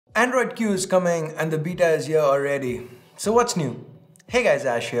Android Q is coming and the beta is here already. So what's new? Hey guys,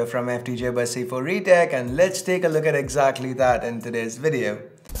 Ash here from FTJ by C4Retech, and let's take a look at exactly that in today's video.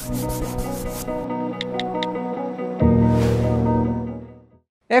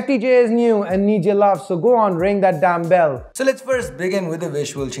 FTJ is new and needs your love, so go on, ring that damn bell. So let's first begin with the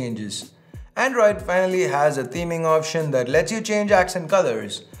visual changes. Android finally has a theming option that lets you change accent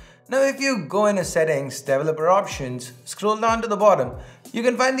colors. Now if you go into settings, developer options, scroll down to the bottom, you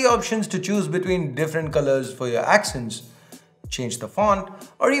can find the options to choose between different colors for your accents, change the font,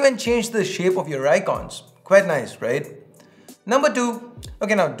 or even change the shape of your icons. Quite nice, right? Number 2,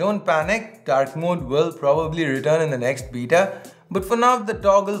 okay, now don't panic, dark mode will probably return in the next beta, but for now the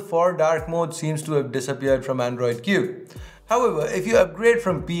toggle for dark mode seems to have disappeared from Android Q. However, if you upgrade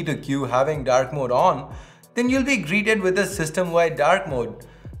from P to Q having dark mode on, then you'll be greeted with a system-wide dark mode.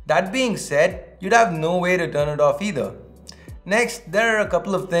 That being said, you'd have no way to turn it off either. Next, there are a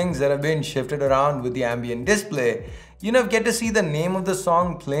couple of things that have been shifted around with the ambient display. You now get to see the name of the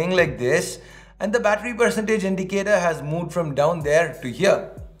song playing like this, and the battery percentage indicator has moved from down there to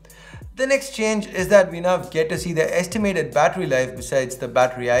here. The next change is that we now get to see the estimated battery life besides the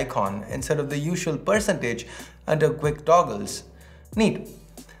battery icon instead of the usual percentage under quick toggles. Neat.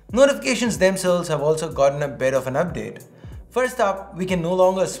 Notifications themselves have also gotten a bit of an update. First up, we can no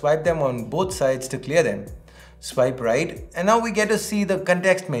longer swipe them on both sides to clear them. Swipe right, and now we get to see the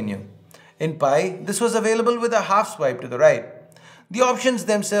context menu. In Pi, this was available with a half swipe to the right. The options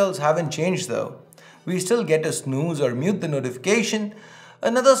themselves haven't changed though. We still get to snooze or mute the notification.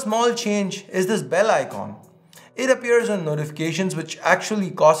 Another small change is this bell icon. It appears on notifications, which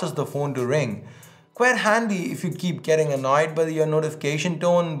actually causes the phone to ring. Quite handy if you keep getting annoyed by your notification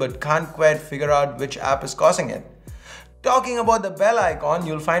tone but can't quite figure out which app is causing it. Talking about the bell icon,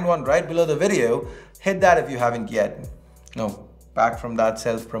 you'll find one right below the video. Hit that if you haven't yet. Now, back from that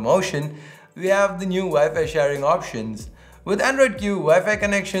self-promotion, we have the new Wi-Fi sharing options. With Android Q, Wi-Fi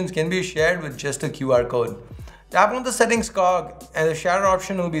connections can be shared with just a QR code. Tap on the settings cog and the share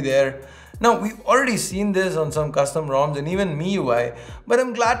option will be there. Now, we've already seen this on some custom ROMs and even MIUI, but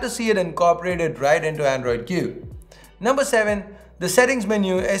I'm glad to see it incorporated right into Android Q. Number 7. The settings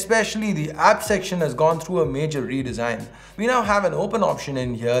menu, especially the app section, has gone through a major redesign. We now have an open option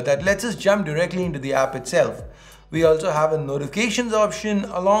in here that lets us jump directly into the app itself. We also have a notifications option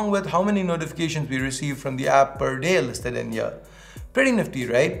along with how many notifications we receive from the app per day listed in here. Pretty nifty,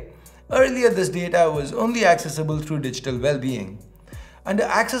 right? Earlier, this data was only accessible through digital well-being. Under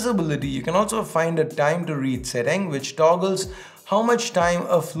accessibility, you can also find a time to read setting which toggles how much time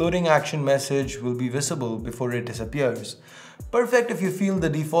a floating action message will be visible before it disappears. Perfect if you feel the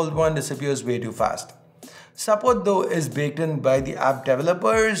default one disappears way too fast. Support though is baked in by the app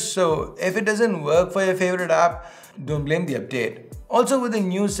developers, so if it doesn't work for your favorite app, don't blame the update. Also, with the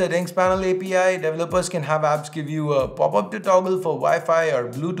new settings panel API, developers can have apps give you a pop-up to toggle for Wi-Fi or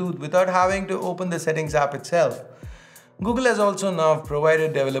Bluetooth without having to open the settings app itself. Google has also now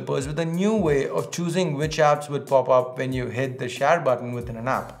provided developers with a new way of choosing which apps would pop up when you hit the share button within an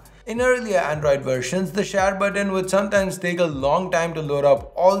app. In earlier Android versions, the share button would sometimes take a long time to load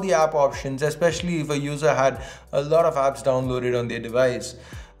up all the app options, especially if a user had a lot of apps downloaded on their device.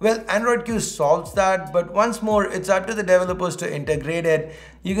 Well, Android Q solves that, but once more, it's up to the developers to integrate it.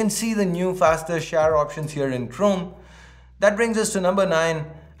 You can see the new faster share options here in Chrome. That brings us to number 9.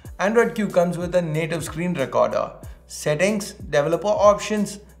 Android Q comes with a native screen recorder. Settings, developer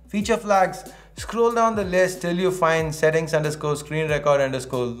options, feature flags. Scroll down the list till you find settings_screen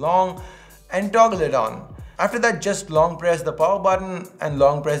record_long and toggle it on. After that, just long press the power button and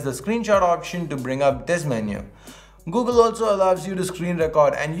long press the screenshot option to bring up this menu. Google also allows you to screen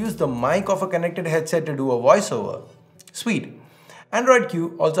record and use the mic of a connected headset to do a voiceover. Sweet. Android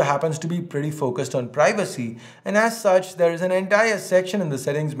Q also happens to be pretty focused on privacy, and as such, there is an entire section in the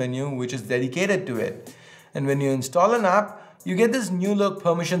settings menu which is dedicated to it. And when you install an app, you get this new look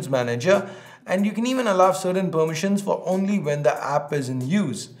permissions manager, and you can even allow certain permissions for only when the app is in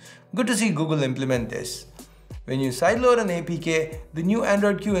use. Good to see Google implement this. When you sideload an APK, the new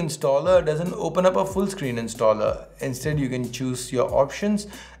Android Q installer doesn't open up a full screen installer. Instead, you can choose your options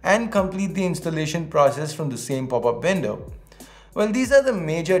and complete the installation process from the same pop-up window. Well, these are the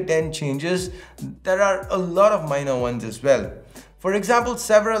major 10 changes. There are a lot of minor ones as well. For example,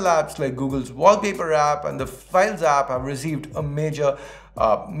 several apps like Google's Wallpaper app and the Files app have received a major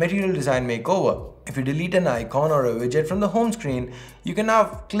material design makeover. If you delete an icon or a widget from the home screen, you can now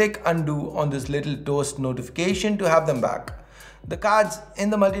click undo on this little toast notification to have them back. The cards in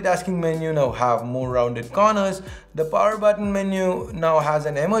the multitasking menu now have more rounded corners. The power button menu now has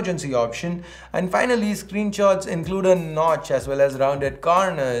an emergency option. And finally, screenshots include a notch as well as rounded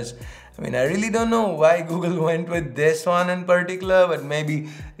corners. I mean, I really don't know why Google went with this one in particular, but maybe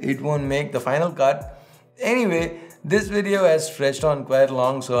it won't make the final cut. Anyway, this video has stretched on quite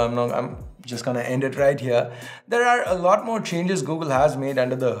long, so I'm just gonna end it right here. There are a lot more changes Google has made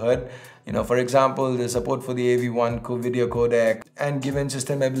under the hood. For example, the support for the AV1 video codec and given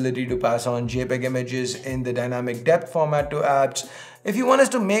system ability to pass on JPEG images in the dynamic depth format to apps. If you want us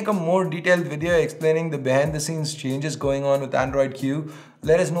to make a more detailed video explaining the behind the scenes changes going on with Android Q,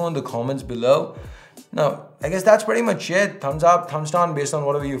 let us know in the comments below. Now, I guess that's pretty much it. Thumbs up, thumbs down based on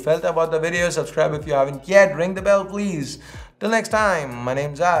whatever you felt about the video. Subscribe if you haven't yet. Ring the bell, please. Till next time, my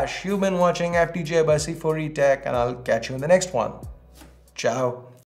name's Ash. You've been watching FTJ by C4E Tech, and I'll catch you in the next one. Ciao.